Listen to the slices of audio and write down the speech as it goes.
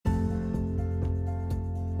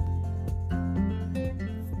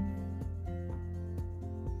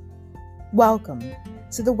Welcome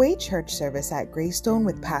to the Way Church service at Greystone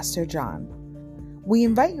with Pastor John. We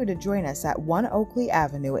invite you to join us at 1 Oakley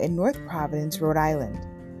Avenue in North Providence, Rhode Island.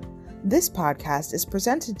 This podcast is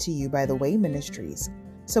presented to you by the Way Ministries,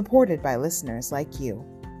 supported by listeners like you.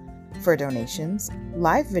 For donations,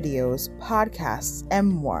 live videos, podcasts, and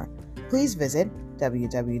more, please visit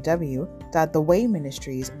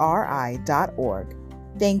www.thewayministriesri.org.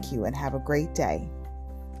 Thank you and have a great day.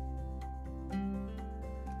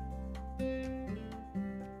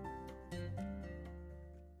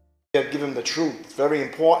 Give him the truth. It's very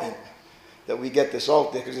important that we get this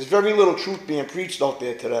out there because there's very little truth being preached out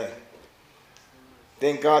there today.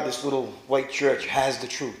 Thank God this little white church has the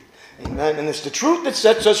truth. Amen. And it's the truth that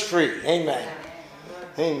sets us free. Amen.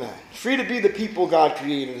 Amen. Free to be the people God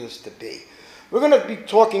created us to be. We're going to be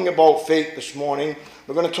talking about faith this morning.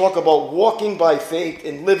 We're going to talk about walking by faith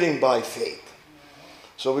and living by faith.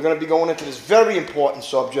 So we're going to be going into this very important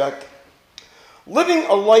subject, living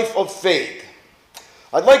a life of faith.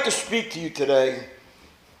 I'd like to speak to you today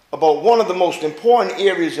about one of the most important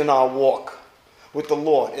areas in our walk with the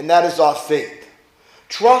Lord, and that is our faith.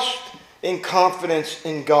 Trust and confidence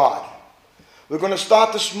in God. We're going to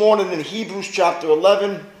start this morning in Hebrews chapter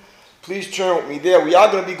 11. Please turn with me there. We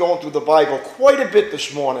are going to be going through the Bible quite a bit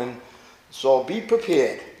this morning, so be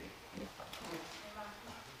prepared,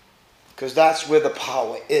 because that's where the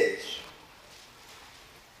power is.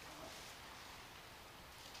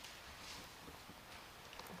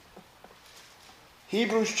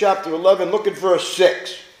 Hebrews chapter 11, look at verse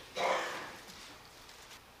 6.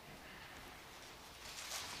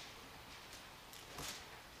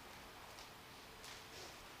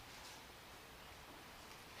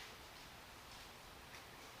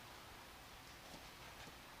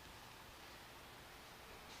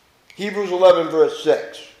 Hebrews 11, verse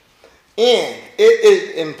 6. And it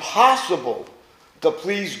is impossible to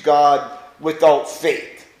please God without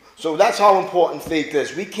faith. So that's how important faith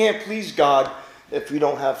is. We can't please God if we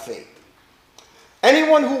don't have faith.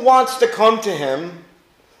 Anyone who wants to come to him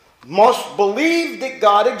must believe that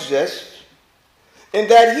God exists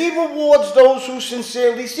and that he rewards those who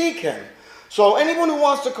sincerely seek him. So anyone who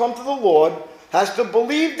wants to come to the Lord has to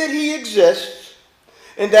believe that he exists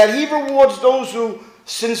and that he rewards those who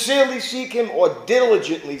sincerely seek him or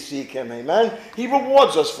diligently seek him. Amen. He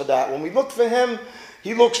rewards us for that. When we look for him,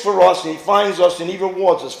 he looks for us and he finds us and he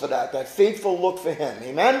rewards us for that. That faithful look for him.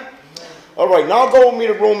 Amen. All right, now go with me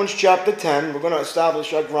to Romans chapter 10. We're going to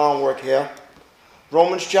establish our groundwork here.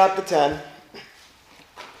 Romans chapter 10.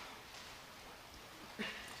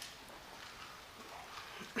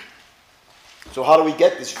 So how do we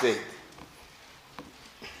get this faith?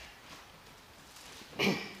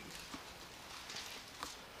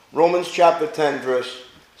 Romans chapter 10, verse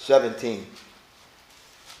 17.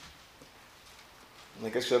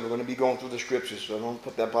 Like I said, we're going to be going through the scriptures, so don't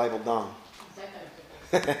put that Bible down.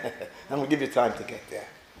 I'm going to give you time to get there.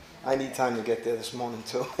 I need time to get there this morning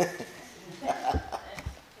too.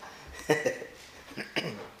 I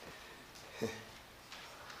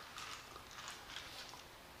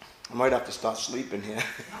might have to start sleeping here.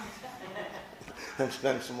 I'm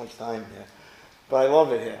spending so much time here. But I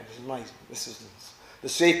love it here. This is the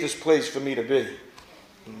safest place for me to be.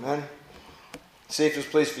 Amen?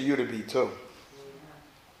 Safest place for you to be too.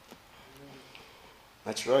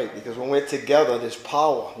 That's right, because when we're together, there's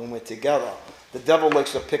power when we're together. The devil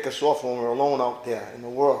likes to pick us off when we're alone out there in the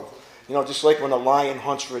world. You know, just like when a lion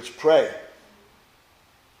hunts for its prey.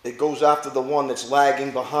 It goes after the one that's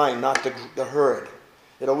lagging behind, not the herd.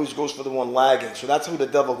 It always goes for the one lagging. So that's who the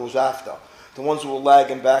devil goes after. The ones who are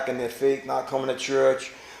lagging back in their faith, not coming to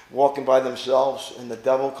church, walking by themselves, and the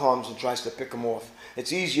devil comes and tries to pick them off.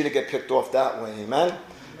 It's easier to get picked off that way, amen?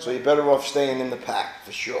 So you're better off staying in the pack,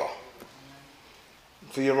 for sure.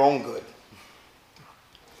 For your own good.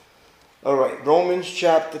 All right, Romans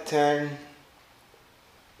chapter 10,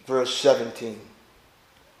 verse 17.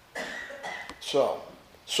 So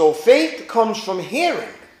faith comes from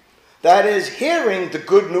hearing. That is, hearing the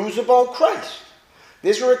good news about Christ.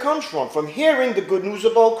 This is where it comes from hearing the good news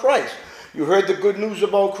about Christ. You heard the good news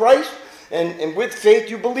about Christ, and with faith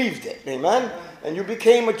you believed it. Amen? And you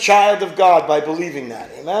became a child of God by believing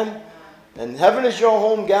that. Amen? And heaven is your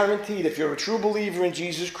home guaranteed if you're a true believer in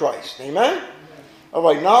Jesus Christ. Amen? All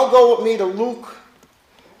right, now go with me to Luke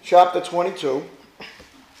chapter 22.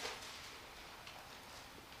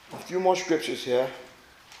 A few more scriptures here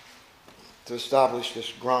to establish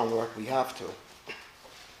this groundwork. We have to.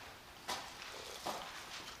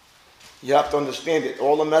 You have to understand it.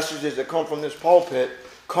 All the messages that come from this pulpit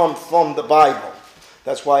come from the Bible.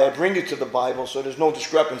 That's why I bring you to the Bible, so there's no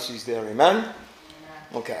discrepancies there. Amen?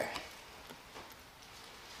 Okay.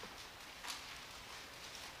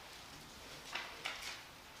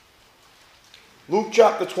 Luke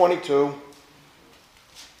chapter 22.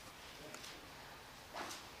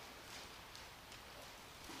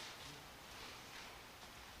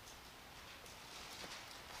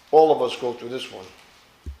 All of us go through this one.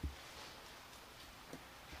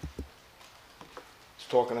 It's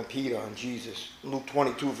talking to Peter and Jesus. Luke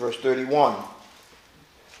 22, verse 31.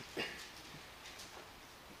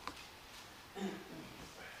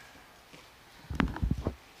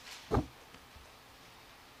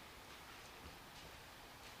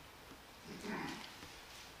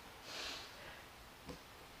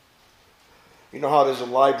 You know how there's a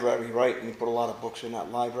library, right? And you put a lot of books in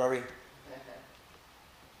that library.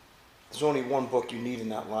 There's only one book you need in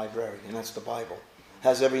that library, and that's the Bible. It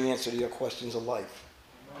has every answer to your questions of life.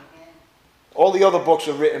 All the other books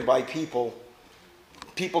are written by people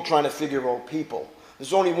trying to figure out people.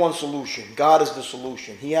 There's only one solution. God is the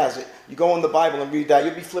solution. He has it. You go in the Bible and read that,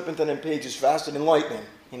 you'll be flipping to them pages faster than lightning.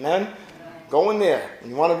 Amen? Go in there. When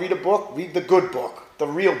you want to read a book, read the good book, the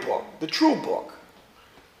real book, the true book.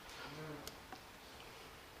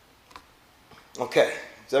 Okay,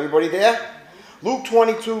 is everybody there? Luke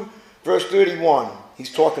 22, verse 31.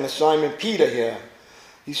 He's talking to Simon Peter here.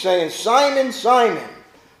 He's saying, Simon, Simon,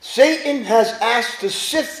 Satan has asked to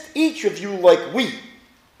sift each of you like wheat,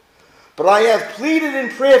 but I have pleaded in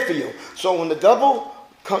prayer for you. So when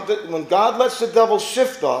God lets the devil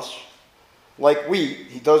sift us like wheat,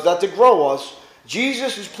 he does that to grow us.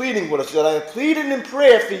 Jesus is pleading with us that I have pleaded in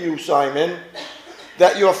prayer for you, Simon,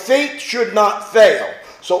 that your faith should not fail.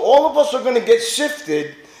 So all of us are going to get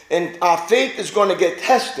sifted, and our faith is going to get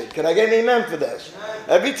tested. Can I get an amen for this?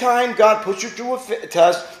 Every time God puts you through a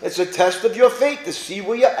test, it's a test of your faith to see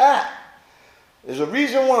where you're at. There's a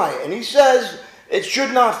reason why. And he says it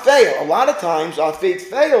should not fail. A lot of times our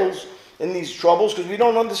faith fails in these troubles because we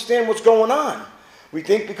don't understand what's going on. We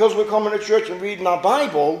think because we're coming to church and reading our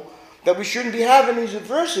Bible that we shouldn't be having these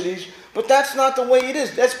adversities, but that's not the way it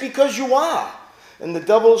is. That's because you are. And the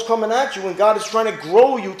devil is coming at you, and God is trying to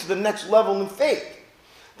grow you to the next level in faith.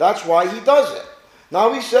 That's why he does it.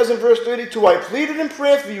 Now he says in verse 32, I pleaded in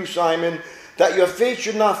prayer for you, Simon, that your faith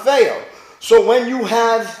should not fail. So when you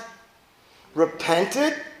have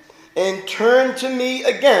repented and turned to me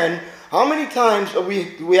again, how many times do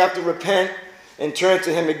we have to repent and turn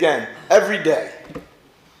to him again? Every day.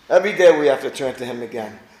 Every day we have to turn to him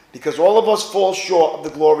again. Because all of us fall short of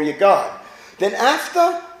the glory of God. Then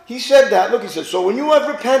after he said that, look, he said, so when you have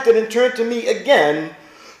repented and turned to me again,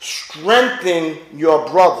 strengthen your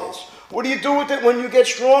brothers. What do you do with it when you get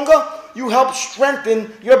stronger? You help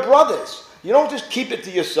strengthen your brothers. You don't just keep it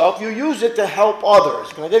to yourself. You use it to help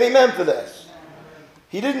others. Can I get amen for this?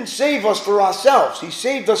 He didn't save us for ourselves. He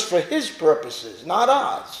saved us for his purposes, not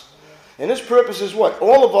ours. And his purpose is what?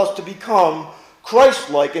 All of us to become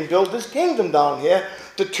Christ-like and build his kingdom down here,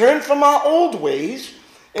 to turn from our old ways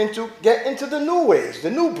and to get into the new ways, the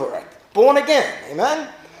new birth, born again, amen?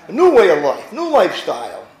 A new way of life, new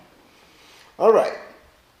lifestyle. All right.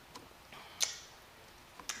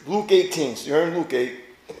 Luke 18, so you're in Luke 8.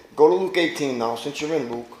 Go to Luke 18 now, since you're in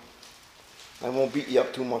Luke. I won't beat you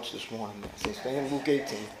up too much this morning. So stay in Luke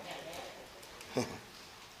 18.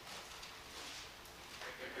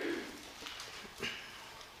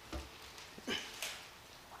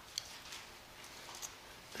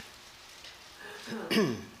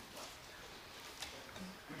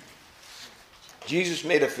 Jesus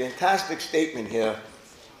made a fantastic statement here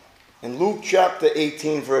in Luke chapter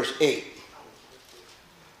 18, verse 8.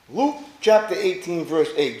 Luke chapter 18, verse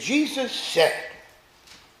 8. Jesus said,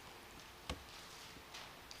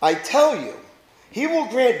 I tell you, he will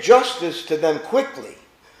grant justice to them quickly.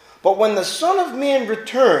 But when the Son of Man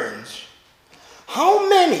returns, how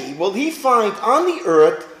many will he find on the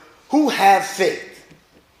earth who have faith?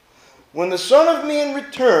 When the Son of Man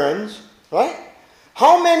returns, right?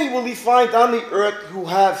 How many will he find on the earth who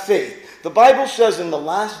have faith? The Bible says in the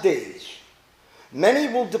last days,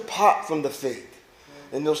 many will depart from the faith.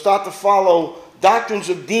 And they'll start to follow doctrines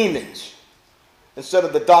of demons instead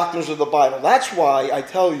of the doctrines of the Bible. That's why I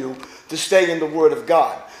tell you to stay in the Word of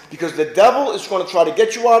God. Because the devil is going to try to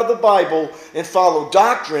get you out of the Bible and follow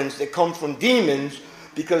doctrines that come from demons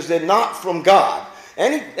because they're not from God.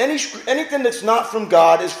 Anything that's not from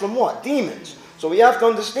God is from what? Demons. So we have to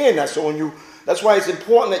understand that. So that's why it's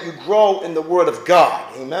important that you grow in the Word of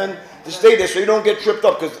God. Amen? To stay there so you don't get tripped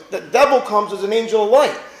up. Because the devil comes as an angel of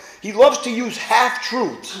light. He loves to use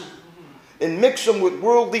half-truths and mix them with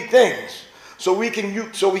worldly things. So we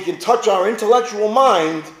can touch our intellectual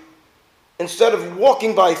mind instead of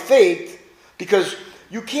walking by faith, because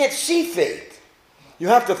you can't see faith. You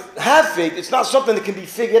have to have faith. It's not something that can be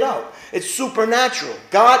figured out. It's supernatural.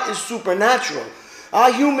 God is supernatural.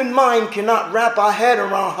 Our human mind cannot wrap our head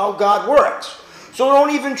around how God works. So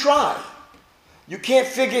don't even try. You can't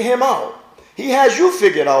figure him out. He has you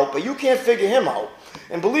figured out, but you can't figure him out.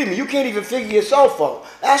 And believe me, you can't even figure yourself out.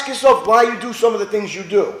 Ask yourself why you do some of the things you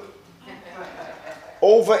do.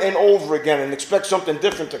 Over and over again, and expect something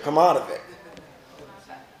different to come out of it.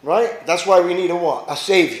 Right? That's why we need a what? A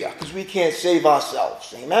savior. Because we can't save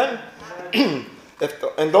ourselves. Amen?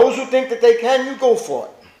 And those who think that they can, you go for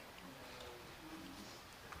it.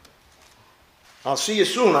 I'll see you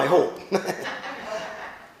soon, I hope.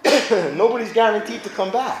 Nobody's guaranteed to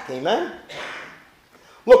come back. Amen?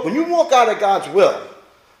 Look, when you walk out of God's will,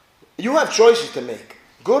 you have choices to make.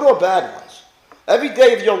 Good or bad ones. Every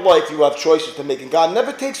day of your life you have choices to make. And God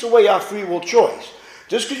never takes away our free will choice.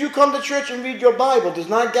 Just because you come to church and read your Bible does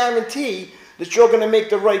not guarantee that you're going to make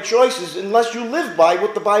the right choices unless you live by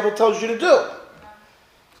what the Bible tells you to do.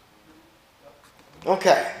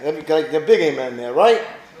 Okay, the big amen there, right?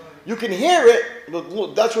 You can hear it,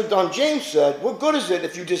 but that's what Don James said. What good is it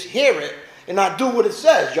if you just hear it and not do what it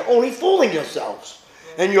says? You're only fooling yourselves.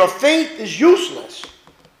 And your faith is useless.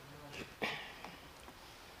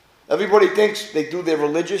 Everybody thinks they do their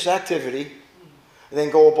religious activity and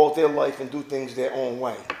then go about their life and do things their own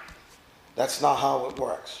way. That's not how it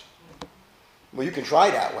works. Well, you can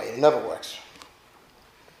try that way. It never works.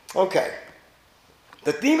 Okay.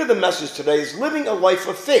 The theme of the message today is living a life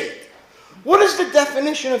of faith. What is the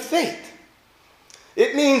definition of faith?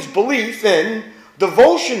 It means belief in,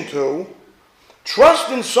 devotion to, trust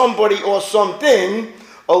in somebody or something,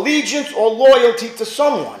 allegiance or loyalty to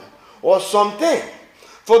someone or something.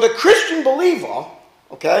 For the Christian believer,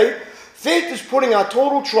 okay, faith is putting our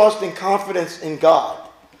total trust and confidence in God.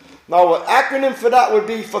 Now, an acronym for that would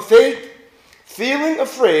be for faith, feeling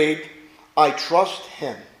afraid, I trust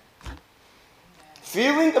him.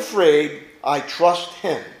 Feeling afraid, I trust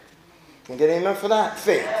him. Can you get amen for that?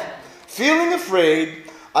 Faith. Feeling afraid,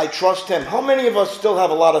 I trust him. How many of us still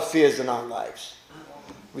have a lot of fears in our lives?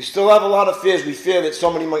 We still have a lot of fears. We fear that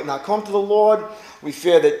somebody might not come to the Lord. We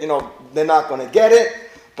fear that, they're not going to get it.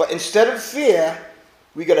 But instead of fear,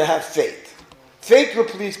 we got to have faith. Faith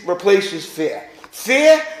replaces fear.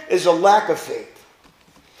 Fear is a lack of faith.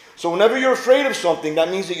 So whenever you're afraid of something, that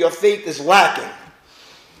means that your faith is lacking.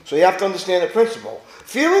 So you have to understand the principle.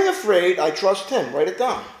 Feeling afraid, I trust him. Write it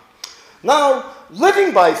down. Now,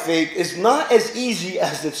 living by faith is not as easy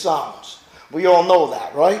as it sounds. We all know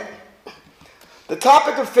that, right? The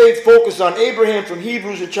topic of faith focused on Abraham from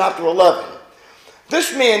Hebrews in chapter 11.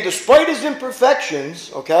 This man, despite his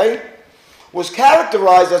imperfections, was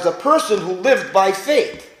characterized as a person who lived by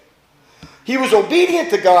faith. He was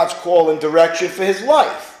obedient to God's call and direction for his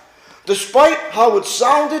life, despite how it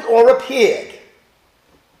sounded or appeared.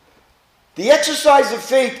 The exercise of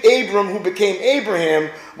faith Abram, who became Abraham,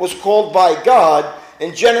 was called by God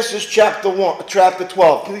in Genesis chapter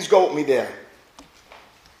 12. Please go with me there.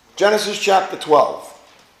 Genesis chapter 12.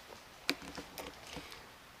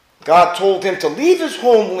 God told him to leave his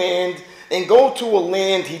homeland and go to a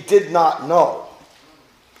land he did not know.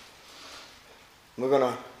 We're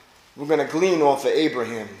gonna glean off of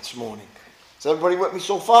Abraham this morning. Is everybody with me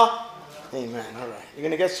so far? Amen. All right. You're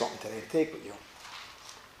going to get something today to take with you.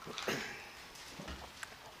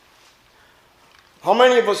 How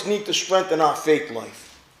many of us need to strengthen our faith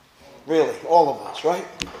life? Really, all of us, right?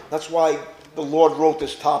 That's why the Lord wrote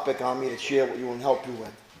this topic on me to share with you and help you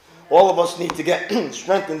with. All of us need to get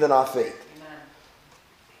strengthened in our faith. Amen.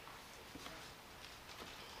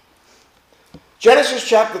 Genesis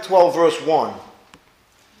chapter 12, verse 1.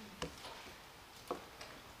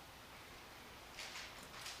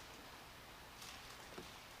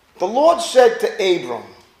 The Lord said to Abram,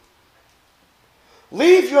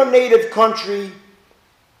 leave your native country,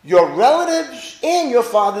 your relatives, and your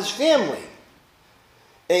father's family,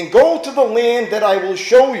 and go to the land that I will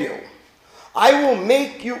show you. I will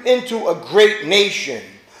make you into a great nation.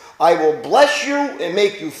 I will bless you and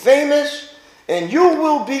make you famous, and you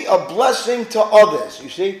will be a blessing to others. You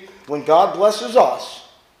see, when God blesses us,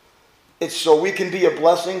 it's so we can be a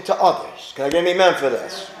blessing to others. Can I get an amen for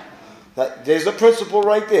this? There's a principle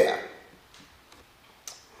right there.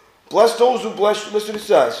 Bless those who bless you. Listen, it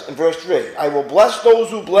says in verse 3, I will bless those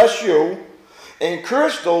who bless you and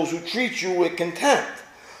curse those who treat you with contempt.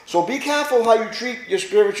 So be careful how you treat your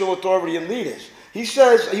spiritual authority and leaders. He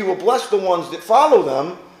says he will bless the ones that follow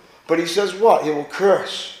them, but he says what? He will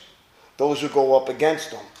curse those who go up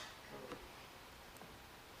against them.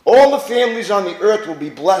 All the families on the earth will be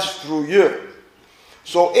blessed through you.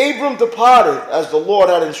 So Abram departed as the Lord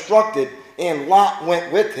had instructed, and Lot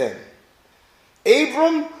went with him.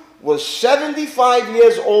 Abram was 75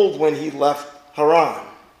 years old when he left Haran.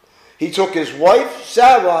 He took his wife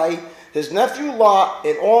Sarai, his nephew Lot,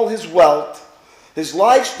 and all his wealth, his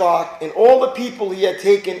livestock, and all the people he had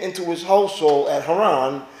taken into his household at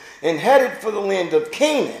Haran, and headed for the land of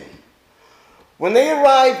Canaan. When they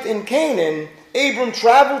arrived in Canaan, Abram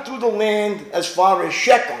traveled through the land as far as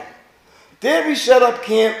Shechem. There he set up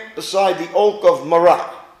camp beside the oak of Moreh.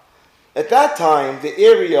 At that time, the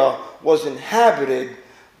area was inhabited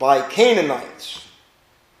by Canaanites.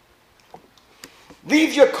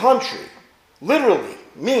 Leave your country literally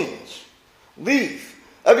means leave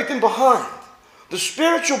everything behind. The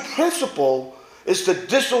spiritual principle is to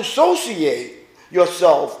disassociate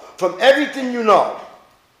yourself from everything you know.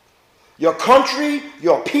 Your country,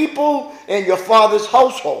 your people, and your father's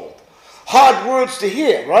household. Hard words to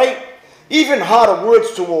hear, right? Even harder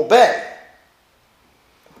words to obey.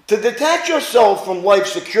 To detach yourself from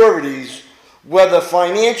life's securities, whether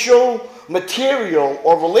financial, material,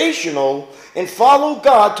 or relational, and follow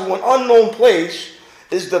God to an unknown place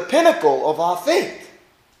is the pinnacle of our faith.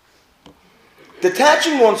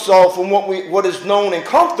 Detaching oneself from what is known and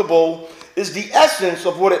comfortable is the essence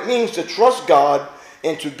of what it means to trust God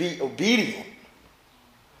and to be obedient.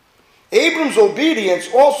 Abram's obedience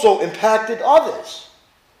also impacted others.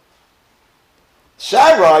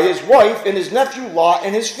 Sarai, his wife, and his nephew Lot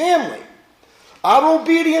and his family. Our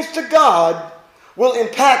obedience to God will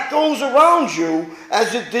impact those around you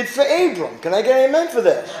as it did for Abram. Can I get an amen for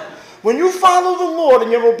this? When you follow the Lord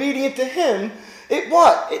and you're obedient to Him, it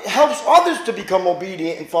what? It helps others to become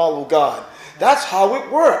obedient and follow God. That's how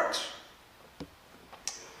it works.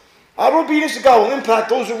 Our obedience to God will impact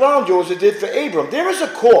those around you as it did for Abram. There is a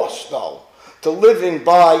cost, though, to living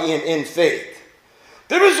by and in faith.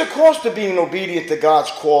 There is a cost to being obedient to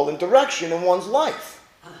God's call and direction in one's life.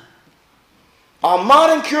 Our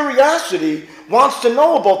modern curiosity wants to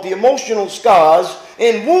know about the emotional scars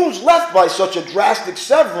and wounds left by such a drastic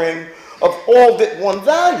severing of all that one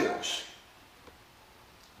values.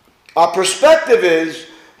 Our perspective is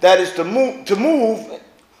that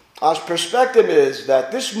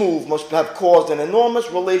this move must have caused an enormous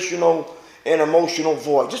relational and emotional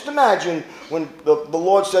void. Just imagine when the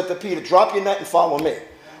Lord said to Peter, drop your net and follow me.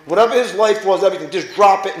 Whatever his life was, everything, just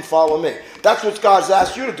drop it and follow me. That's what God's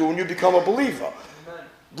asked you to do when you become a believer. Amen.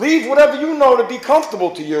 Leave whatever you know to be comfortable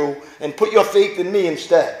to you and put your faith in me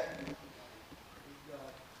instead.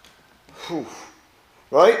 Whew.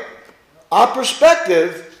 Right? Our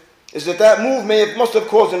perspective is that move must have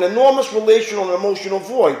caused an enormous relational and emotional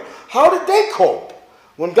void. How did they cope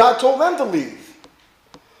when God told them to leave?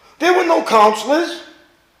 There were no counselors.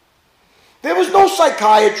 There was no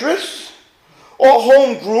psychiatrists or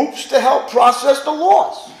home groups to help process the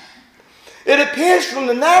loss. It appears from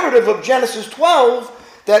the narrative of Genesis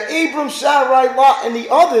 12 that Abram, Sarai, Lot, and the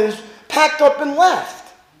others packed up and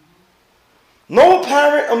left. No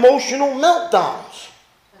apparent emotional meltdowns.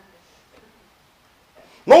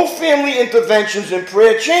 No family interventions and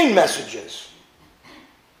prayer chain messages.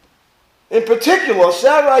 In particular,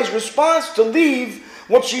 Sarai's response to leave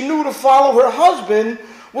what she knew to follow her husband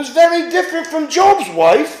was very different from Job's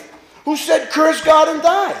wife, who said, curse God and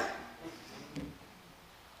die.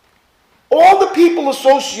 All the people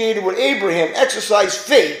associated with Abraham exercised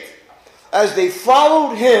faith as they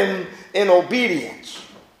followed him in obedience.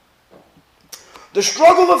 The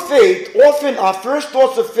struggle of faith, often our first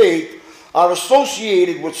thoughts of faith, are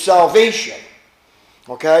associated with salvation.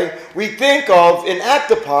 Okay? We think of and act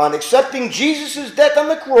upon accepting Jesus' death on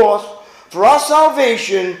the cross for our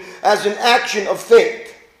salvation as an action of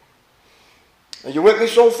faith. Are you with me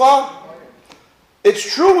so far?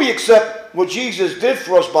 It's true we accept what Jesus did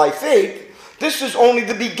for us by faith. This is only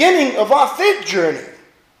the beginning of our faith journey.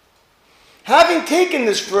 Having taken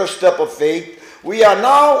this first step of faith, we are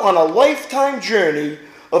now on a lifetime journey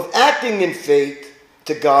of acting in faith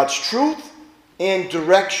to God's truth and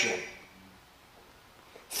direction.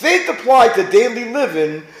 Faith applied to daily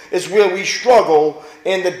living is where we struggle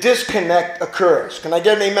and the disconnect occurs. Can I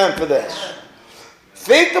get an amen for this?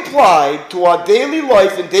 Faith applied to our daily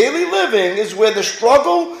life and daily living is where the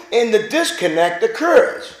struggle and the disconnect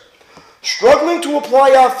occurs. Struggling to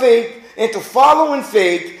apply our faith and to follow in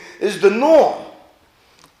faith is the norm.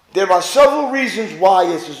 There are several reasons why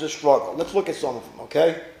this is a struggle. Let's look at some of them,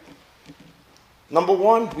 okay? Number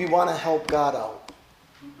one, we want to help God out.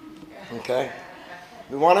 Okay?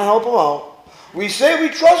 We want to help him out. We say we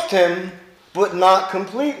trust him, but not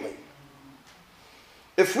completely.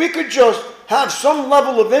 If we could just have some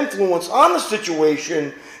level of influence on the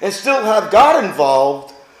situation and still have God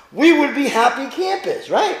involved, we would be happy campers,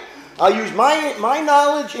 right? I'll use my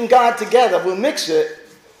knowledge and God together. We'll mix it,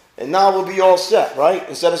 and now we'll be all set, right?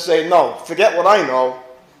 Instead of saying, no, forget what I know.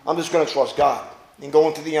 I'm just going to trust God. and go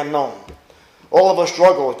into the unknown. All of us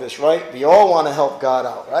struggle with this, right? We all want to help God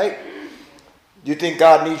out, right? Do you think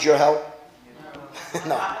God needs your help?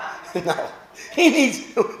 No. No.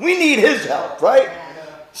 We need his help, right?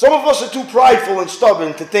 Some of us are too prideful and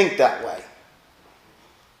stubborn to think that way.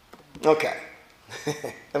 Okay.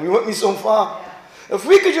 Have you with me so far? If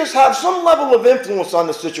we could just have some level of influence on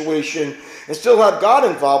the situation and still have God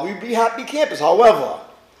involved, we'd be happy campers. However,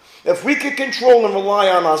 if we could control and rely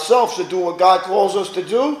on ourselves to do what God calls us to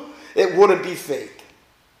do, it wouldn't be faith.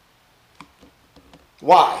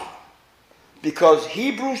 Why? Because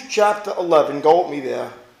Hebrews chapter 11, go with me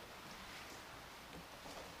there.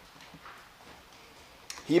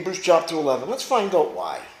 Hebrews chapter 11. Let's find out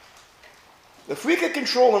why. If we could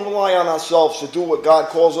control and rely on ourselves to do what God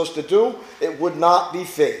calls us to do, it would not be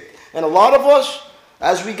faith. And a lot of us,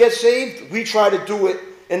 as we get saved, we try to do it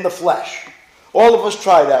in the flesh. All of us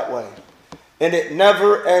try that way. And it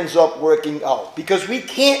never ends up working out. Because we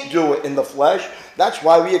can't do it in the flesh. That's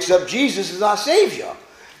why we accept Jesus as our Savior.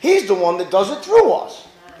 He's the one that does it through us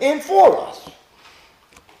and for us.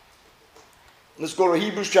 Let's go to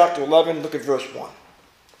Hebrews chapter 11, look at verse 1.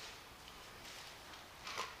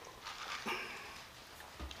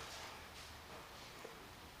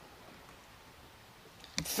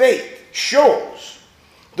 Faith shows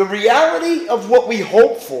the reality of what we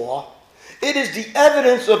hope for. It is the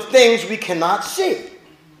evidence of things we cannot see.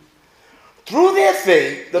 Through their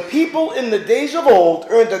faith, the people in the days of old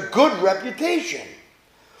earned a good reputation.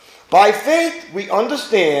 By faith, we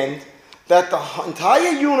understand that the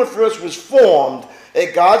entire universe was formed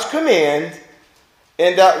at God's command,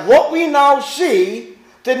 and that what we now see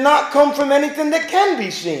did not come from anything that can be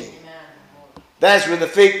seen. That's where the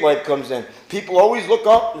faith life comes in. People always look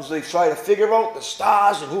up and they try to figure out the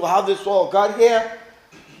stars and how this all got here.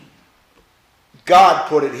 God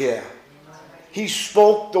put it here. He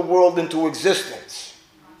spoke the world into existence.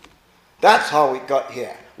 That's how it got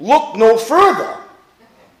here. Look no further.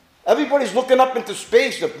 Everybody's looking up into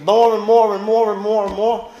space, more and more and more and more and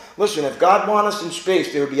more. Listen, if God wanted us in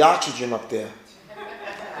space, there would be oxygen up there.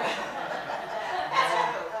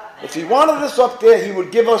 If he wanted us up there, he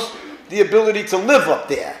would give us the ability to live up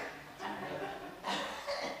there.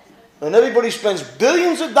 And everybody spends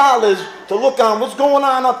billions of dollars to look on what's going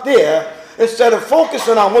on up there instead of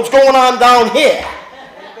focusing on what's going on down here.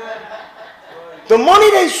 The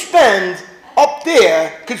money they spend up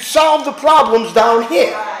there could solve the problems down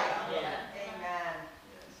here.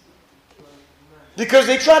 Because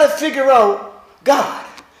they try to figure out, God,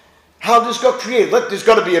 how this got created. There's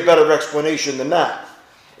got to be a better explanation than that.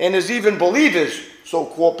 And there's even believers,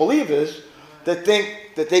 so-called believers, that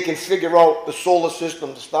think that they can figure out the solar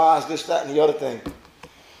system, the stars, this, that, and the other thing.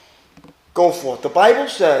 Go for it. The Bible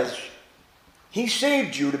says he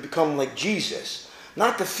saved you to become like Jesus,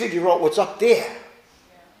 not to figure out what's up there.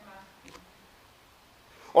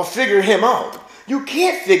 Or figure him out. You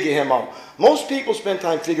can't figure him out. Most people spend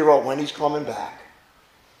time figuring out when he's coming back.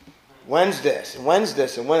 When's this? And when's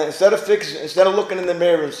this? And when, instead of looking in the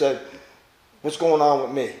mirror and said, what's going on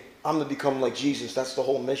with me? I'm to become like Jesus. That's the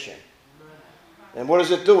whole mission. And what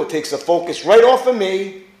does it do? It takes the focus right off of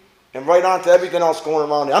me and right on to everything else going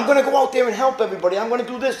around me. I'm going to go out there and help everybody. I'm going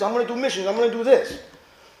to do this. I'm going to do missions. I'm going to do this.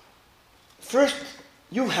 First,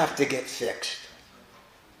 you have to get fixed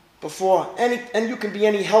before and you can be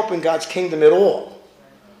any help in God's kingdom at all.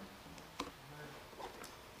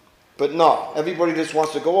 But no, everybody just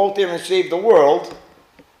wants to go out there and save the world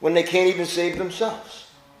when they can't even save themselves.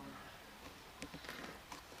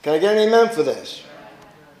 Can I get an amen for this?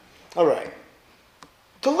 All right.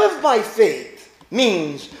 To live by faith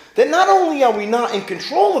means that not only are we not in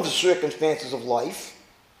control of the circumstances of life,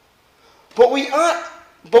 but we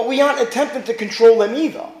aren't attempting to control them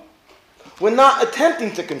either. We're not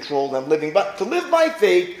attempting to control them living. But to live by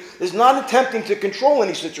faith is not attempting to control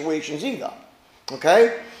any situations either.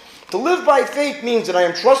 Okay? To live by faith means that I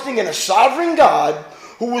am trusting in a sovereign God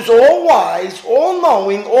who is all-wise,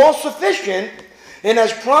 all-knowing, all-sufficient, and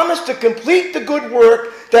has promised to complete the good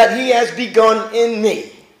work that he has begun in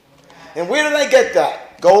me. And where did I get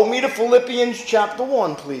that? Go with me to Philippians chapter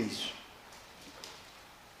 1, please.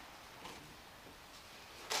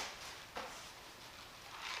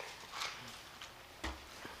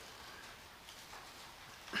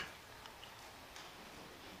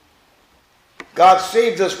 God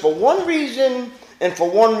saved us for one reason and for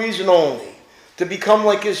one reason only, to become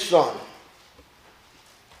like his Son.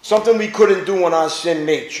 Something we couldn't do in our sin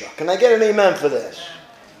nature. Can I get an amen for this?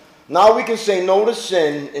 Now we can say no to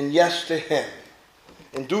sin and yes to him.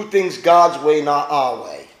 And do things God's way, not our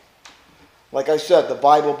way. Like I said, the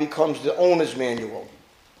Bible becomes the owner's manual.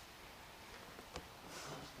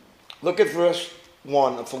 Look at verse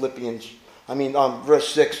 1 of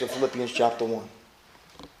verse 6 of Philippians chapter 1.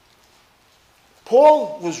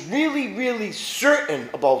 Paul was really, really certain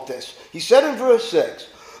about this. He said in verse 6,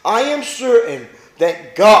 I am certain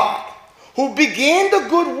that God, who began the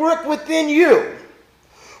good work within you,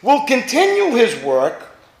 will continue his work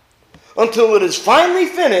until it is finally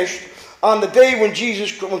finished on the day when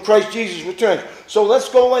Christ Jesus returns. So let's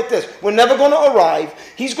go like this. We're never going to arrive.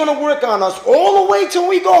 He's going to work on us all the way till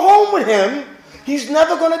we go home with him. He's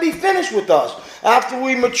never going to be finished with us. After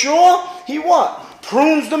we mature, he what?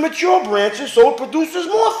 Prunes the mature branches so it produces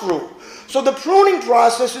more fruit. So the pruning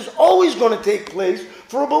process is always going to take place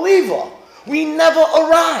for a believer. We never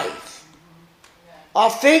arrive. Our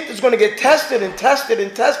faith is going to get tested and tested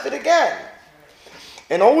and tested again.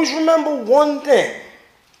 And always remember one thing.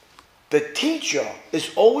 The teacher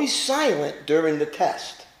is always silent during the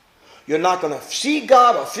test. You're not going to see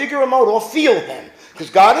God or figure him out or feel him. Because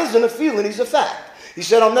God isn't a feeling, he's a fact. He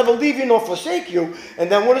said, I'll never leave you nor forsake you.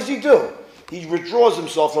 And then what does he do? He withdraws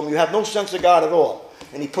himself from you. You have no sense of God at all.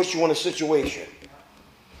 And he puts you in a situation.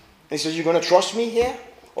 And he says, you're going to trust me here?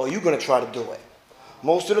 Or are you going to try to do it?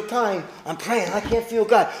 Most of the time, I'm praying. I can't feel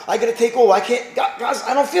God. I got to take over.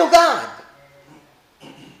 I don't feel God.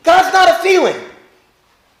 God's not a feeling.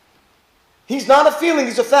 He's not a feeling.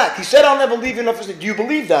 He's a fact. He said, I'll never leave you nor forsake you. Do you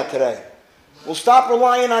believe that today? Well, stop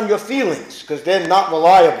relying on your feelings because they're not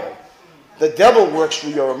reliable. The devil works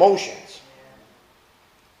through your emotions.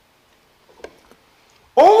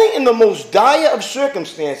 Only in the most dire of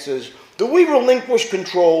circumstances do we relinquish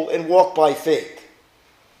control and walk by faith.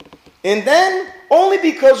 And then, only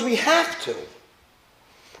because we have to.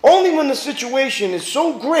 Only when the situation is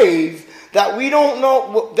so grave that we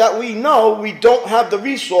know we don't have the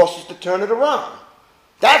resources to turn it around.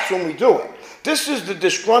 That's when we do it. This is the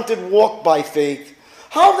disgruntled walk by faith.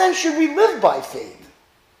 How then should we live by faith?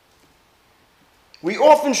 We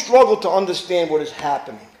often struggle to understand what is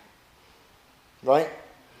happening. Right?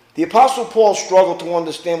 The Apostle Paul struggled to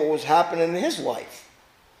understand what was happening in his life.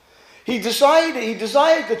 He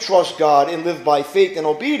desired to trust God and live by faith and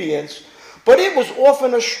obedience, but it was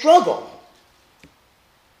often a struggle.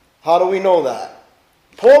 How do we know that?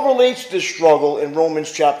 Paul relates this struggle in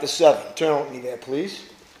Romans chapter 7. Turn with me there, please.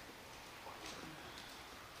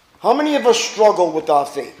 How many of us struggle with our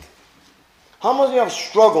faith? How many of us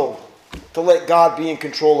struggle to let God be in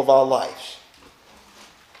control of our lives?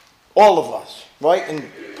 All of us, right? And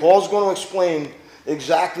Paul's going to explain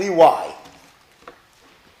exactly why.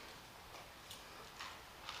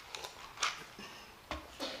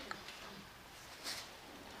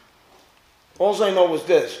 All I know is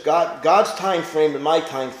this. God's time frame and my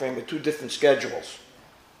time frame are two different schedules.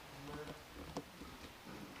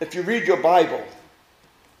 If you read your Bible,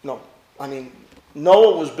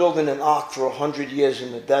 Noah was building an ark for 100 years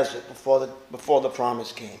in the desert before the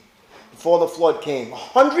promise came. Before the flood came.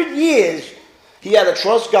 100 years he had to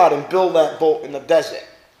trust God and build that boat in the desert.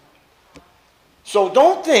 So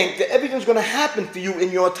don't think that everything's going to happen for you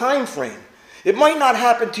in your time frame. It might not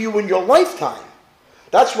happen to you in your lifetime.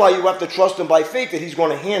 That's why you have to trust him by faith that he's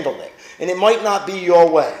going to handle it. And it might not be your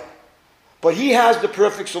way. But he has the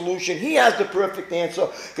perfect solution. He has the perfect answer.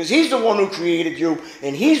 Because he's the one who created you.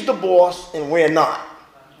 And he's the boss and we're not.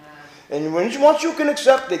 And once you can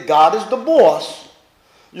accept that God is the boss,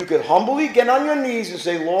 you can humbly get on your knees and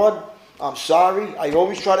say, Lord, I'm sorry. I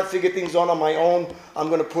always try to figure things out on my own. I'm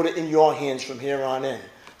going to put it in your hands from here on in.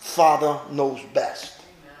 Father knows best.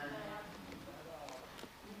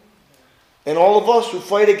 And all of us who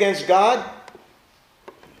fight against God,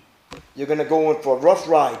 you're going to go in for a rough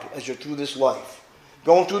ride as you're through this life.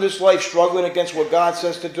 Going through this life struggling against what God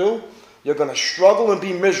says to do, you're going to struggle and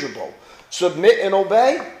be miserable. Submit and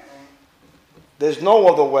obey. There's no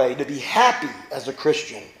other way to be happy as a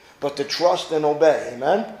Christian but to trust and obey.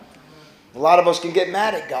 Amen? A lot of us can get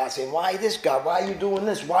mad at God, saying, why this, God? Why are you doing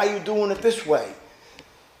this? Why are you doing it this way?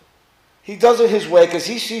 He does it his way because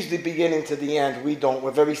he sees the beginning to the end. We don't.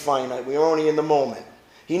 We're very finite. We're only in the moment.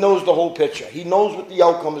 He knows the whole picture. He knows what the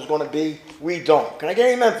outcome is going to be. We don't. Can I get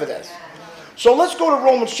an amen for this? So let's go to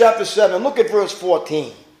Romans chapter 7. Look at verse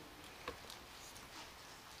 14.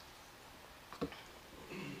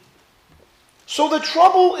 So the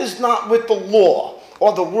trouble is not with the law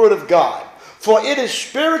or the word of God, for it is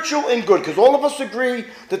spiritual and good. Because all of us agree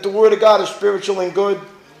that the word of God is spiritual and good.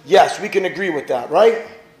 Yes, we can agree with that, right?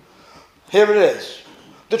 Here it is.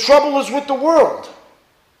 The trouble is with the world.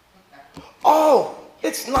 Oh,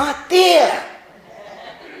 it's not there.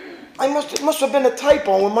 It must have been a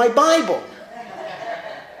typo in my Bible.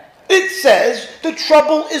 It says, the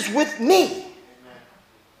trouble is with me.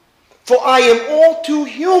 For I am all too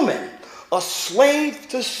human, a slave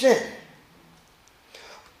to sin.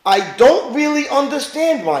 I don't really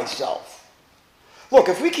understand myself. Look,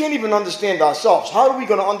 if we can't even understand ourselves, how are we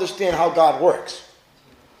going to understand how God works?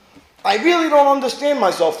 I really don't understand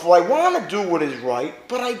myself, for I want to do what is right,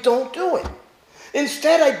 but I don't do it.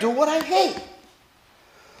 Instead, I do what I hate.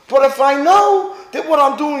 But if I know that what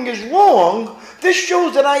I'm doing is wrong, this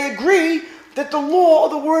shows that I agree that the law or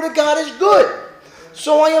the Word of God is good.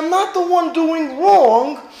 So I am not the one doing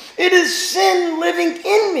wrong. It is sin living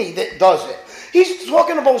in me that does it. He's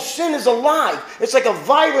talking about sin is alive. It's like a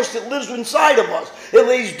virus that lives inside of us. It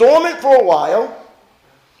lays dormant for a while,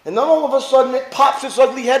 and then all of a sudden it pops its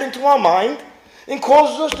ugly head into our mind and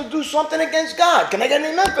causes us to do something against God. Can I get an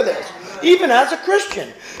amen for this? Even as a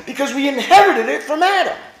Christian, because we inherited it from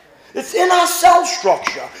Adam. It's in our cell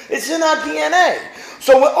structure. It's in our DNA.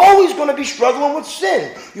 So we're always going to be struggling with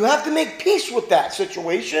sin. You have to make peace with that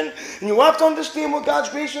situation, and you have to understand what God's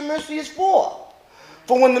grace and mercy is for.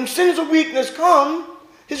 For when the sins of weakness come,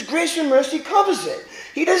 His grace and mercy covers it.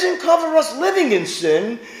 He doesn't cover us living in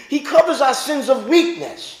sin. He covers our sins of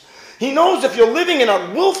weakness. He knows if you're living in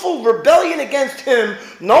a willful rebellion against Him,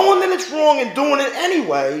 knowing that it's wrong and doing it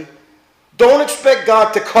anyway, don't expect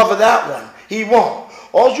God to cover that one. He won't.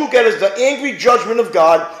 All you get is the angry judgment of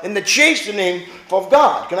God and the chastening of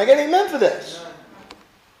God. Can I get an amen for this?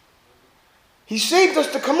 He saved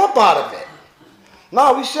us to come up out of it.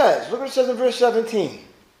 Now He says, look what it says in verse 17.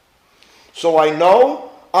 So I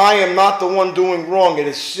know I am not the one doing wrong. It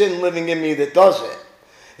is sin living in me that does it.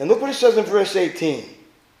 And look what it says in verse 18.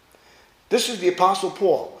 This is the Apostle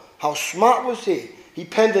Paul. How smart was he? He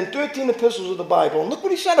penned in 13 epistles of the Bible. And look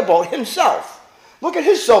what he said about himself. Look at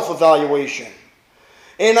his self-evaluation.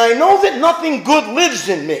 And I know that nothing good lives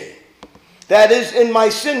in me, that is, in my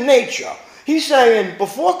sin nature. He's saying,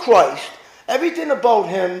 before Christ, everything about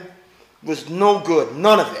him was no good,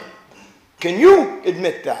 none of it. Can you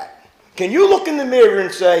admit that? Can you look in the mirror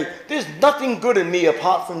and say, there's nothing good in me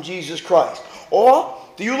apart from Jesus Christ? Or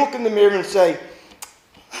do you look in the mirror and say,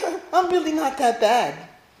 I'm really not that bad?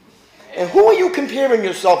 And who are you comparing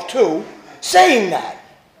yourself to saying that?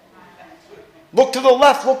 Look to the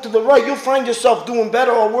left, look to the right. You'll find yourself doing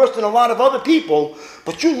better or worse than a lot of other people.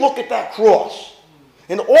 But you look at that cross,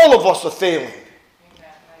 and all of us are failing.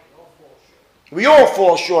 We all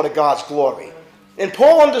fall short of God's glory. And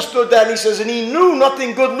Paul understood that, and he says, and he knew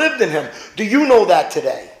nothing good lived in him. Do you know that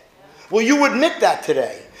today? Will you admit that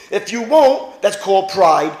today? If you won't, that's called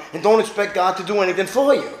pride, and don't expect God to do anything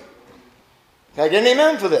for you. Can I get an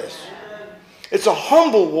amen for this? It's a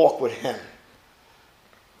humble walk with Him.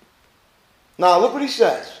 Now, look what he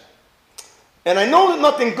says. And I know that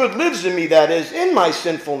nothing good lives in me, that is, in my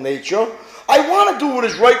sinful nature. I want to do what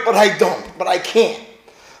is right, but I don't. But I can't.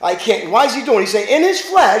 I can't. Why is he doing it? He's saying, in his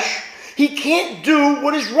flesh, he can't do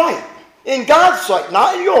what is right. In God's sight,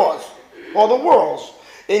 not in yours or the world's.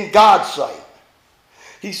 In God's sight.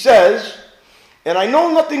 He says, and I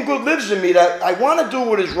know nothing good lives in me, that I want to do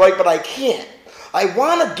what is right, but I can't. I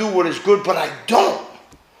want to do what is good, but I don't.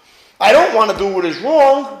 I don't want to do what is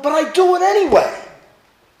wrong, but I do it anyway.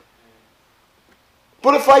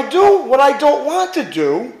 But if I do what I don't want to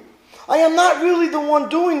do, I am not really the one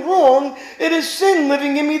doing wrong. It is sin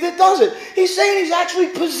living in me that does it. He's saying he's actually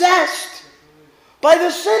possessed by the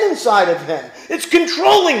sin inside of him. It's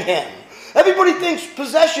controlling him. Everybody thinks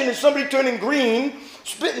possession is somebody turning green,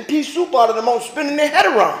 spitting pea soup out of their mouth, spinning their head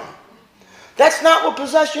around. That's not what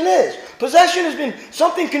possession is. Possession has been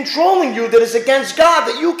something controlling you that is against God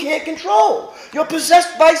that you can't control. You're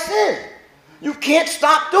possessed by sin. You can't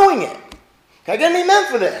stop doing it. Can I get an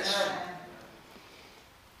amen for this?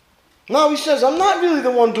 Now he says, I'm not really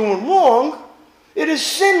the one doing wrong. It is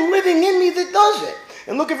sin living in me that does it.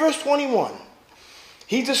 And look at verse 21.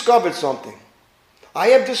 He discovered something. I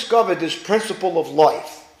have discovered this principle of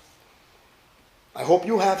life. I hope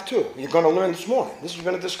you have too. You're going to learn this morning. You're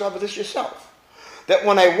going to discover this yourself. That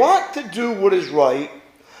when I want to do what is right,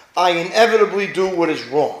 I inevitably do what is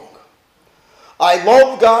wrong. I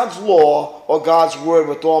love God's law or God's word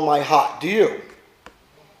with all my heart. Do you?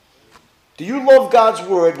 Do you love God's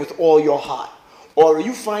word with all your heart? Or are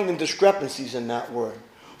you finding discrepancies in that word?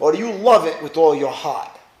 Or do you love it with all your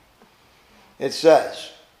heart? It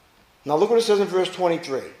says, now look what it says in verse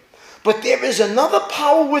 23. But there is another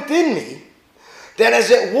power within me that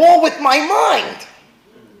is at war with my mind.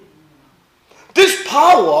 This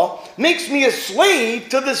power makes me a slave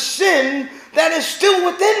to the sin that is still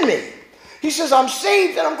within me. He says, I'm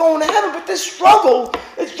saved and I'm going to heaven, but this struggle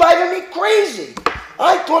is driving me crazy.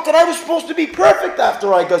 I thought that I was supposed to be perfect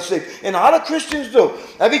after I got saved. And how do Christians do?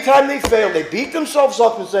 Every time they fail, they beat themselves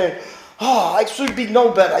up and say, oh, I should be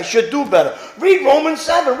no better. I should do better. Read Romans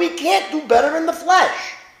 7. We can't do better in the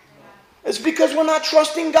flesh. It's because we're not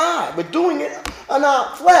trusting God. We're doing it in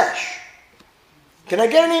our flesh. Can I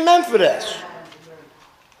get an amen for this?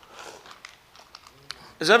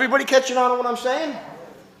 Is everybody catching on to what I'm saying?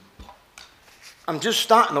 I'm just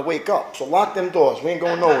starting to wake up, so lock them doors. We ain't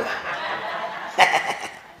going nowhere.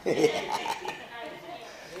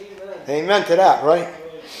 Amen to that, right?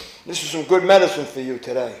 This is some good medicine for you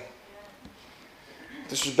today.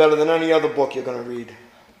 This is better than any other book you're going to read.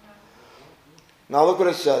 Now look what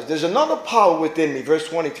it says. There's another power within me, verse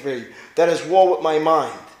 23, that is war with my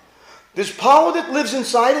mind. This power that lives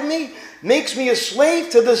inside of me makes me a slave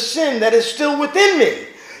to the sin that is still within me.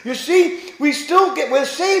 You see, we're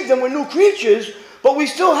saved and we're new creatures, but we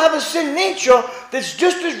still have a sin nature that's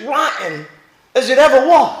just as rotten as it ever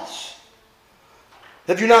was.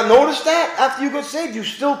 Have you not noticed that? After you got saved, you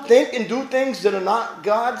still think and do things that are not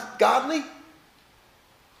godly?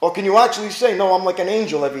 Or can you actually say, no, I'm like an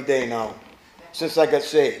angel every day now, since I got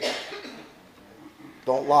saved?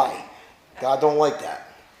 Don't lie. God don't like that.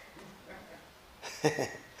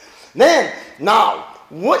 Then, now,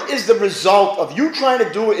 what is the result of you trying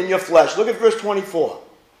to do it in your flesh? Look at verse 24.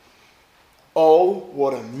 Oh,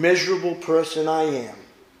 what a miserable person I am.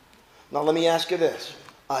 Now let me ask you this.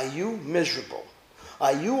 Are you miserable?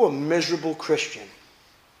 Are you a miserable Christian?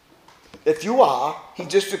 If you are, he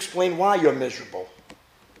just explained why you're miserable.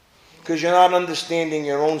 Because you're not understanding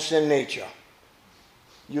your own sin nature.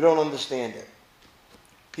 You don't understand it.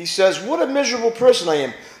 He says, what a miserable person I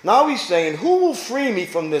am. Now he's saying, who will free me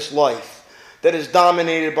from this life that is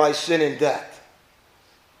dominated by sin and death?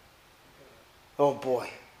 Oh boy.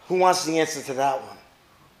 Who wants the answer to that one?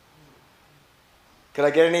 Could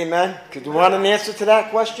I get an amen? Could you want an answer to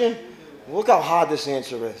that question? Look how hard this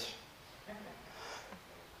answer is.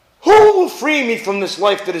 Who will free me from this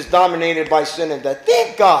life that is dominated by sin and death?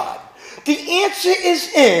 Thank God. The answer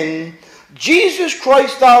is in Jesus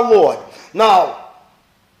Christ our Lord. Now,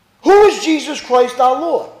 who is Jesus Christ our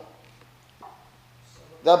Lord?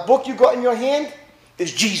 That book you got in your hand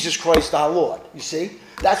is Jesus Christ our Lord. You see?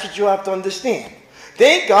 That's what you have to understand.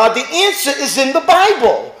 Thank God the answer is in the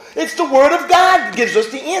Bible. It's the Word of God that gives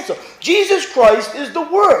us the answer. Jesus Christ is the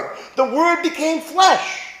Word. The Word became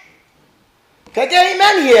flesh. Can I get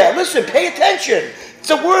amen here? Listen, pay attention. It's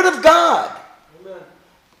the Word of God. Amen.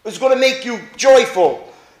 It's going to make you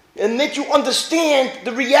joyful and make you understand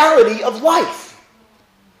the reality of life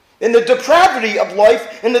and the depravity of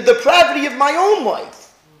life and the depravity of my own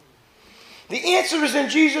life. The answer is in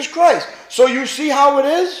Jesus Christ. So you see how it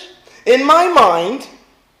is? In my mind,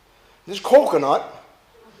 this coconut,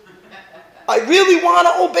 I really want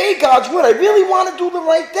to obey God's word. I really want to do the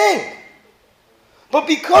right thing. But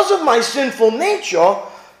because of my sinful nature,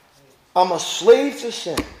 I'm a slave to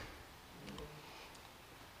sin.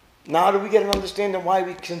 Now do we get an understanding why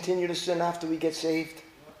we continue to sin after we get saved?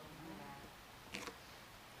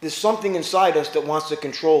 There's something inside us that wants to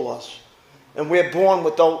control us. And we're born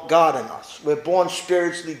without God in us. We're born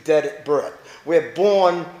spiritually dead at birth. We're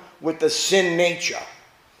born with the sin nature.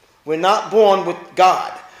 We're not born with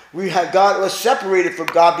God. We're separated from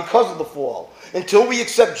God because of the fall. Until we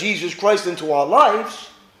accept Jesus Christ into our lives,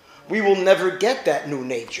 we will never get that new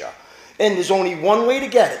nature. And there's only one way to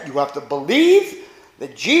get it. You have to believe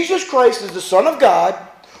that Jesus Christ is the Son of God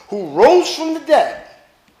who rose from the dead.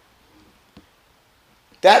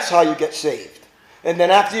 That's how you get saved. And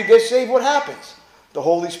then after you get saved, what happens? The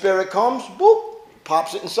Holy Spirit comes, boop,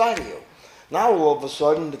 pops it inside of you. Now all of a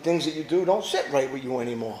sudden, the things that you do don't sit right with you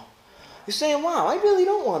anymore. You're saying, wow, I really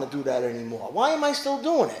don't want to do that anymore. Why am I still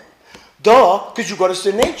doing it? Duh, because you've got a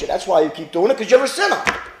sin nature. That's why you keep doing it, because you're a sinner.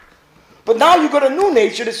 But now you've got a new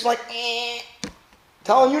nature that's like,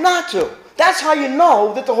 telling you not to. That's how you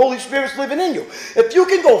know that the Holy Spirit's living in you. If you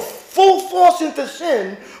can go full force into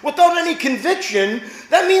sin without any conviction,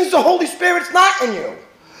 that means the Holy Spirit's not in you.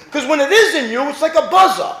 Because when it is in you, it's like a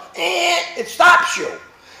buzzer. It stops you.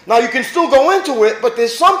 Now you can still go into it, but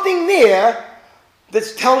there's something there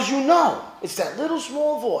that tells you no. It's that little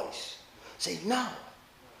small voice. Say, no,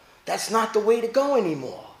 that's not the way to go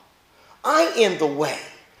anymore. I am the way,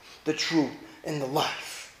 the truth, and the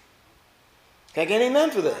life. Can I get an amen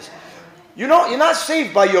for this? You know, you're not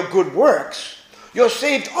saved by your good works. You're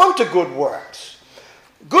saved unto good works.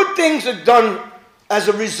 Good things are done as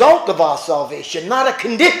a result of our salvation, not a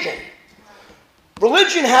condition.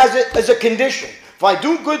 Religion has it as a condition. If I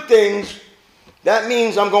do good things, that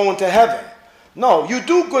means I'm going to heaven. No, you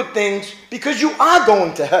do good things because you are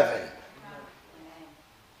going to heaven.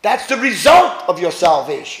 That's the result of your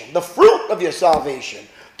salvation, the fruit of your salvation.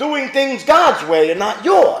 Doing things God's way and not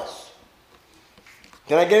yours.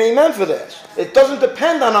 Can I get an amen for this? It doesn't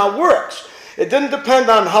depend on our works. It didn't depend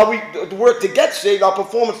on how we work to get saved, our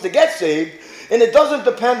performance to get saved, and it doesn't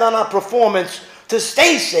depend on our performance to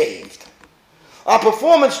stay saved. Our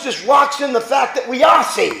performance just locks in the fact that we are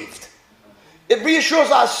saved. It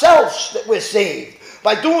reassures ourselves that we're saved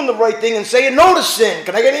by doing the right thing and saying no to sin.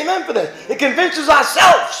 Can I get an amen for this? It convinces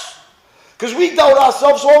ourselves, because we doubt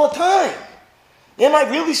ourselves all the time. Am I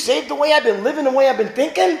really saved the way I've been living, the way I've been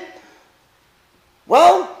thinking?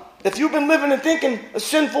 Well, if you've been living and thinking a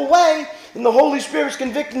sinful way, and the Holy Spirit's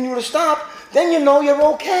convicting you to stop, then you know you're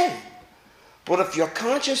okay. But if your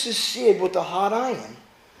conscience is seared with a hot iron,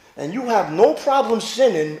 and you have no problem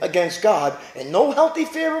sinning against God, and no healthy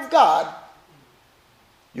fear of God,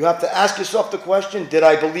 you have to ask yourself the question, did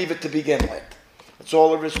I believe it to begin with? That's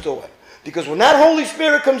all there is to it. Because when that Holy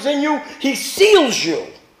Spirit comes in you, He seals you.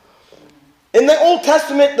 In the Old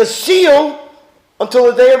Testament, the seal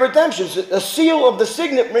until the day of redemption, a seal of the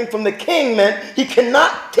signet ring from the king meant he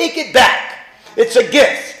cannot take it back. It's a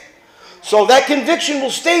gift. So that conviction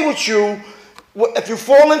will stay with you. If you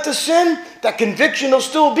fall into sin, that conviction will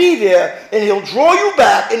still be there, and He'll draw you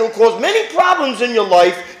back, and He'll cause many problems in your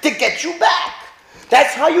life to get you back.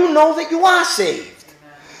 That's how you know that you are saved.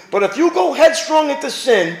 But if you go headstrong into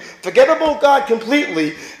sin, forget about God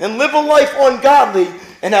completely, and live a life ungodly,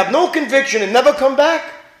 and have no conviction and never come back,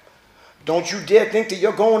 don't you dare think that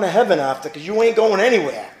you're going to heaven after, because you ain't going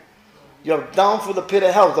anywhere. You're down for the pit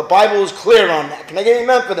of hell. The Bible is clear on that. Can I get an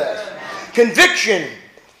amen for this? Conviction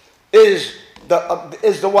is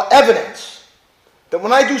the evidence that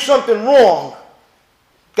when I do something wrong,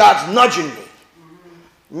 God's nudging me.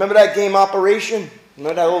 Remember that game Operation?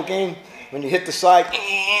 Remember that old game? When you hit the side,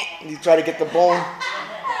 and you try to get the bone,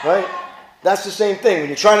 right? That's the same thing. When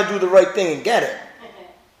you're trying to do the right thing and get it,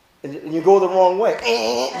 and you go the wrong way,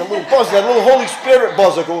 the little buzzer, that little Holy Spirit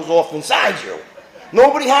buzzer goes off inside you.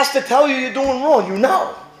 Nobody has to tell you you're doing wrong. You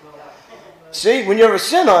know. See, when you're a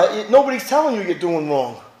sinner, nobody's telling you you're doing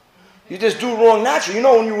wrong. You just do wrong naturally. You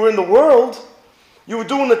know, when you were in the world, you were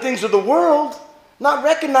doing the things of the world, not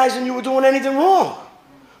recognizing you were doing anything wrong.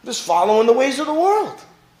 Just following the ways of the world.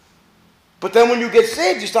 But then when you get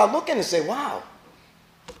saved, you start looking and say, wow,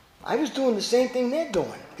 I was doing the same thing they're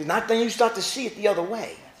doing. Because then you start to see it the other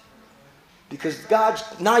way. Because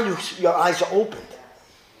now your eyes are opened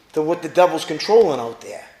to what the devil's controlling out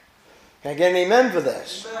there. Can I get an amen for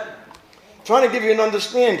this? Amen. I'm trying to give you an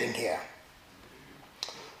understanding here.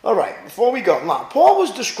 All right, before we go. Now, Paul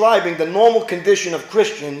was describing the normal condition of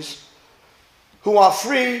Christians who are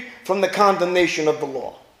free from the condemnation of the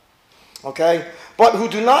law. Okay? But who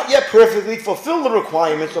do not yet perfectly fulfill the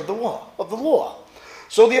requirements of the law.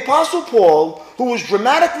 So the Apostle Paul, who was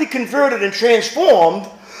dramatically converted and transformed,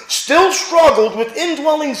 still struggled with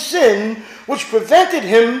indwelling sin, which prevented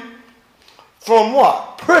him from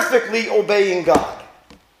what? Perfectly obeying God.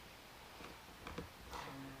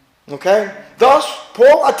 Okay? Thus,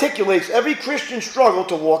 Paul articulates every Christian struggle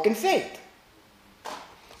to walk in faith.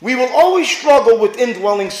 We will always struggle with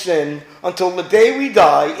indwelling sin until the day we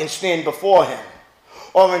die and stand before Him,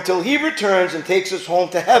 or until He returns and takes us home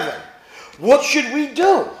to heaven. What should we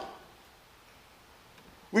do?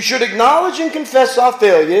 We should acknowledge and confess our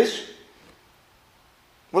failures.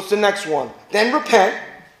 What's the next one? Then repent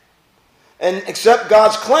and accept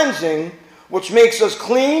God's cleansing, which makes us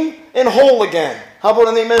clean and whole again. How about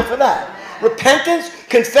an amen for that? Repentance,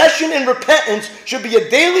 confession, and repentance should be a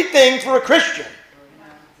daily thing for a Christian.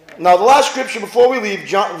 Now, the last scripture before we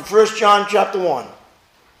leave, 1 John chapter 1.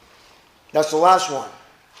 That's the last one.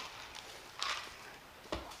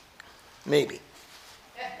 Maybe.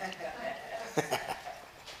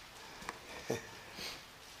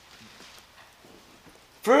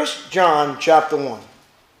 1 John chapter 1.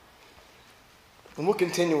 And we'll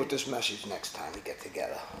continue with this message next time we get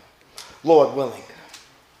together. Lord willing.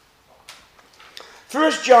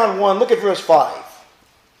 1 John 1, look at verse 5.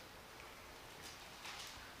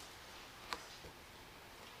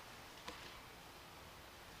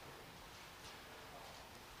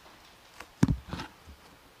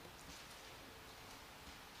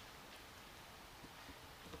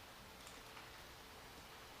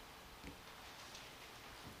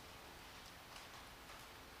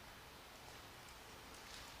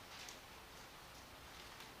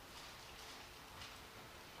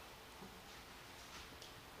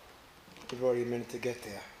 Give already a minute to get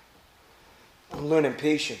there. I'm learning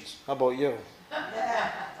patience. How about you?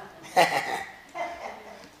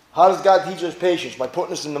 How does God teach us patience? By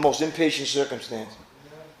putting us in the most impatient circumstance.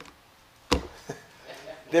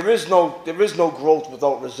 There is no growth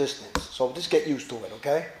without resistance. So just get used to it,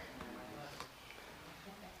 okay?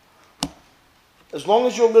 As long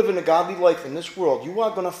as you're living a godly life in this world, you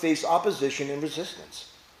are going to face opposition and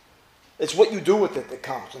resistance. It's what you do with it that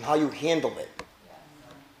counts and how you handle it.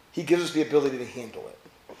 He gives us the ability to handle it.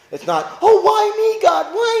 It's not, oh, why me,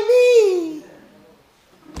 God? Why me?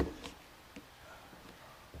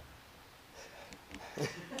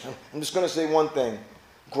 I'm just going to say one thing.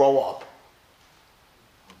 Grow up.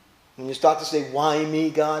 When you start to say, why me,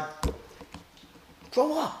 God?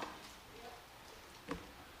 Grow up.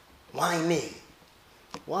 Why me?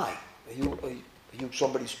 Why? Are you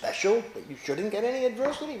somebody special that you shouldn't get any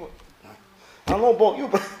adversity? I don't know about you,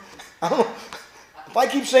 but I don't know. If I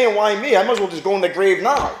keep saying why me, I might as well just go in the grave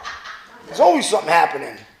now. There's always something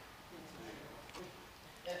happening.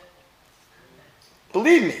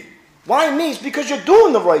 Believe me. Why me? It's because you're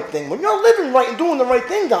doing the right thing. When you're living right and doing the right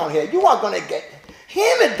thing down here, you are going to get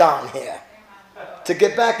hammered down here to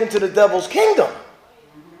get back into the devil's kingdom.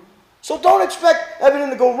 So don't expect everything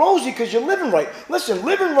to go rosy because you're living right. Listen,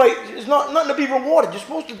 living right is not nothing to be rewarded. You're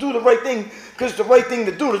supposed to do the right thing because it's the right thing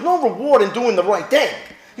to do. There's no reward in doing the right thing.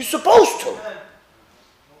 You're supposed to.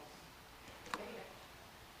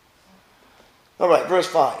 All right, verse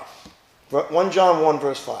 5. 1 John 1,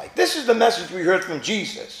 verse 5. This is the message we heard from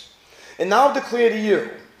Jesus. And now declare to you,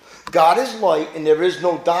 God is light and there is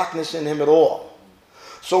no darkness in him at all.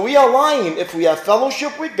 So we are lying if we have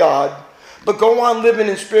fellowship with God, but go on living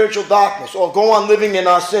in spiritual darkness, or go on living in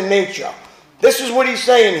our sin nature. This is what he's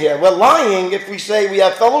saying here. We're lying if we say we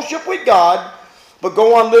have fellowship with God, but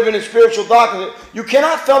go on living in spiritual darkness. You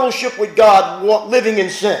cannot fellowship with God living in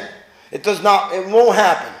sin. It won't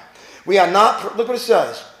happen. We are not, look what it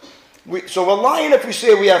says. So we're lying if we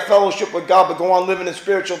say we have fellowship with God, but go on living in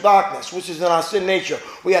spiritual darkness, which is in our sin nature.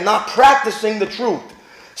 We are not practicing the truth.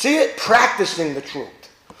 See it? Practicing the truth.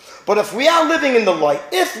 But if we are living in the light,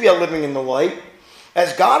 as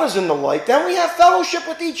God is in the light, then we have fellowship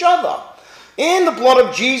with each other. And the blood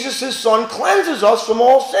of Jesus, his son, cleanses us from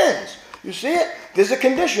all sins. You see it? There's a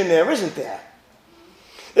condition there, isn't there?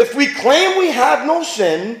 If we claim we have no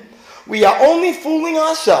sin, we are only fooling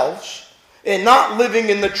ourselves and not living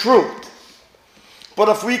in the truth. But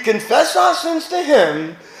if we confess our sins to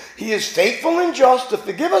him, he is faithful and just to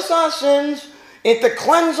forgive us our sins and to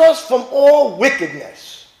cleanse us from all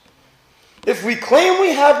wickedness. If we claim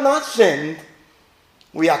we have not sinned,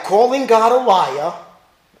 we are calling God a liar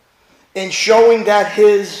and showing that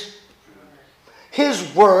his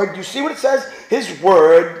word, you see what it says? His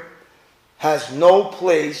word has no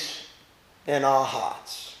place in our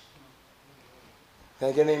hearts. Can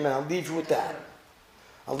I get an amen? I'll leave you with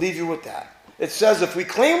that. It says if we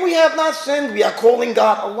claim we have not sinned, we are calling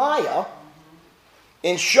God a liar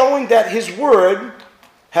and showing that his word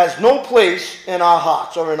has no place in our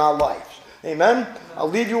hearts or in our lives. Amen? I'll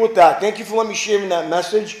leave you with that. Thank you for letting me share in that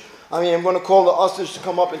message. I'm going to call the ushers to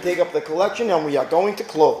come up and take up the collection, and we are going to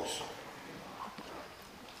close.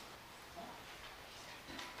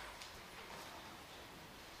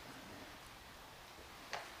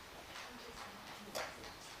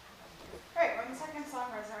 All right, 1 second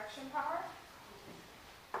song, Resurrection Power.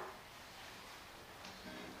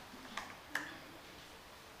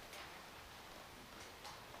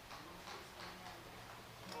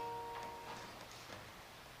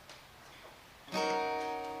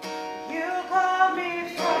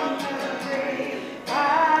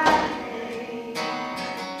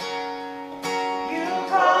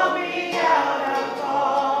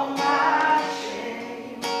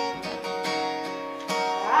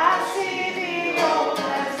 I see the old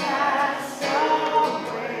has passed.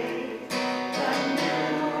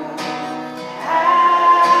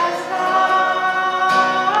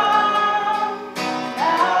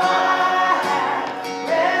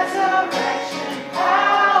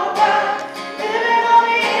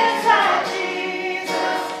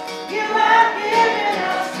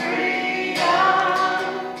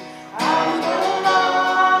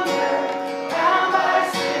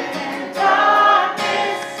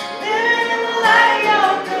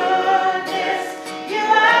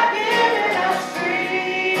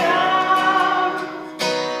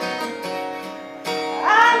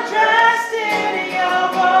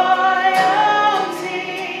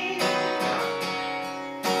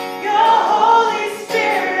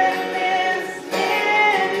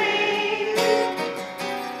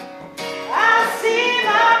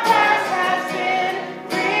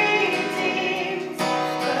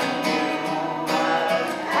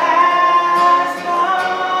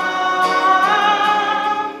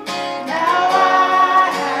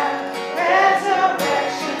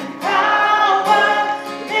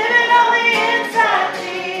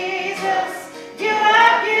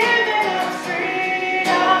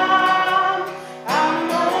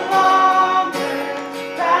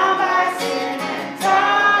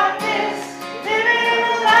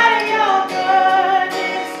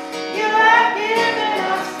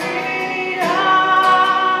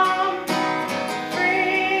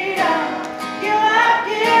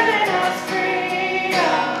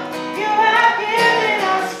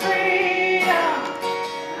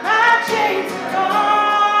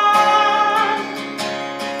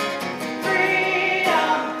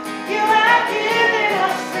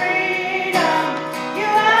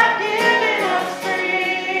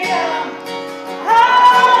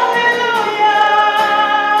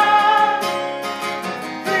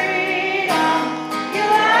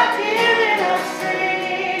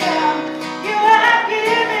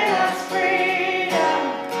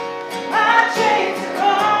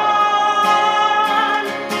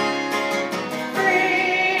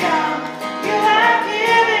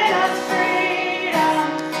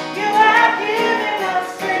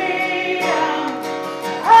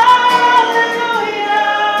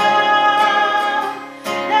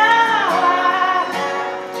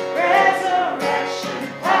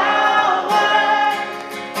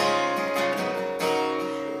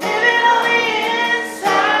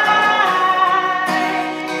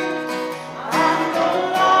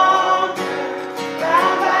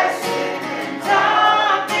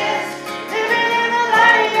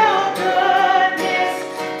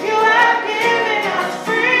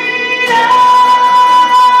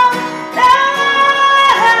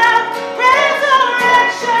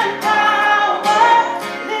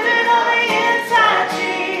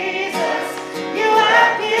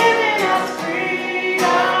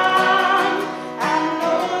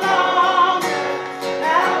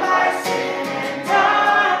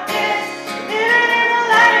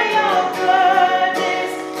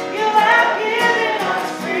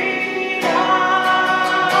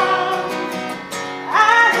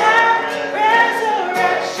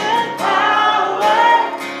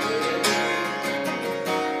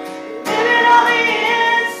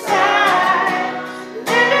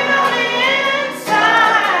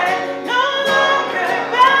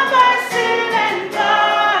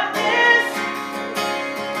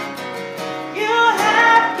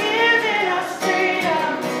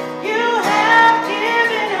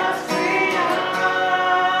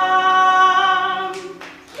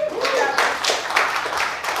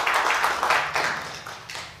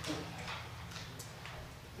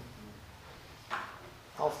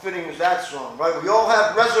 How fitting is that song, right? We all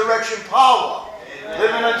have resurrection power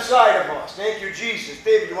living inside of us. Thank you, Jesus.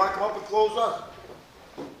 David, you want to come up and close us?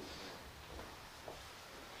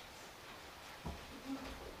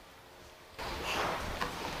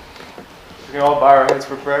 We can all bow our heads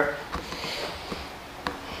for prayer.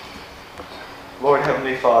 Lord,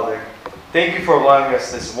 Heavenly Father, thank you for allowing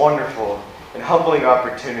us this wonderful and humbling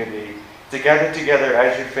opportunity to gather together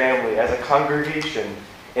as your family, as a congregation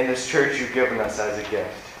in this church you've given us as a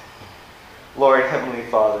gift. Lord, Heavenly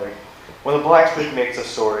Father, when the blacksmith makes a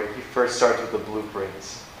sword, he first starts with the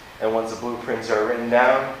blueprints. And once the blueprints are written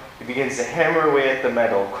down, he begins to hammer away at the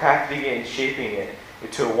metal, crafting it and shaping it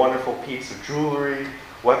into a wonderful piece of jewelry,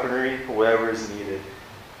 weaponry, whatever is needed.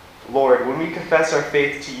 Lord, when we confess our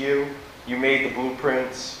faith to you, you made the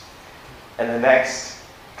blueprints, and the next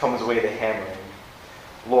comes away the hammering.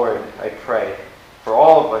 Lord, I pray for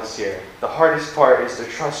all of us here, the hardest part is to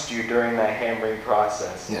trust you during that hammering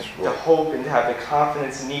process. Yes, to hope and to have the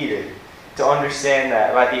confidence needed to understand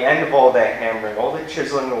that by the end of all that hammering, all the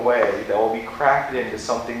chiseling away, that will be crafted into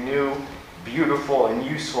something new, beautiful, and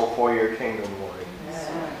useful for your kingdom, Lord.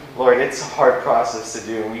 Yeah. Lord, it's a hard process to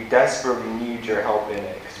do, and we desperately need your help in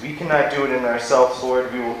it, because we cannot do it in ourselves,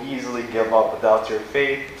 Lord. We will easily give up without your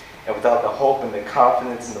faith and without the hope and the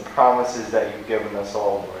confidence and the promises that you've given us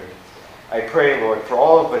all, Lord. I pray, Lord, for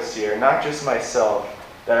all of us here, not just myself,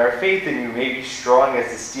 that our faith in you may be strong as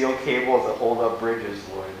the steel cables that hold up bridges,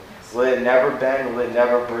 Lord. Let it never bend, let it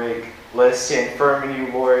never break. Let us stand firm in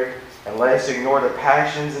you, Lord, and let us ignore the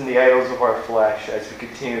passions and the idols of our flesh as we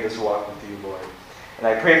continue this walk with you, Lord. And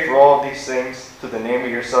I pray for all of these things through the name of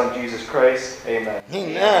your Son, Jesus Christ. Amen.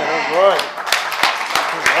 Amen. All right.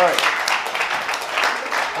 All right.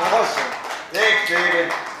 Awesome. Thanks,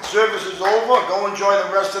 David. Service is over. Go enjoy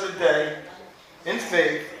the rest of the day in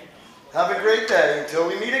faith. Have a great day. Until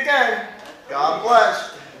we meet again, God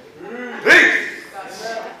bless. Peace.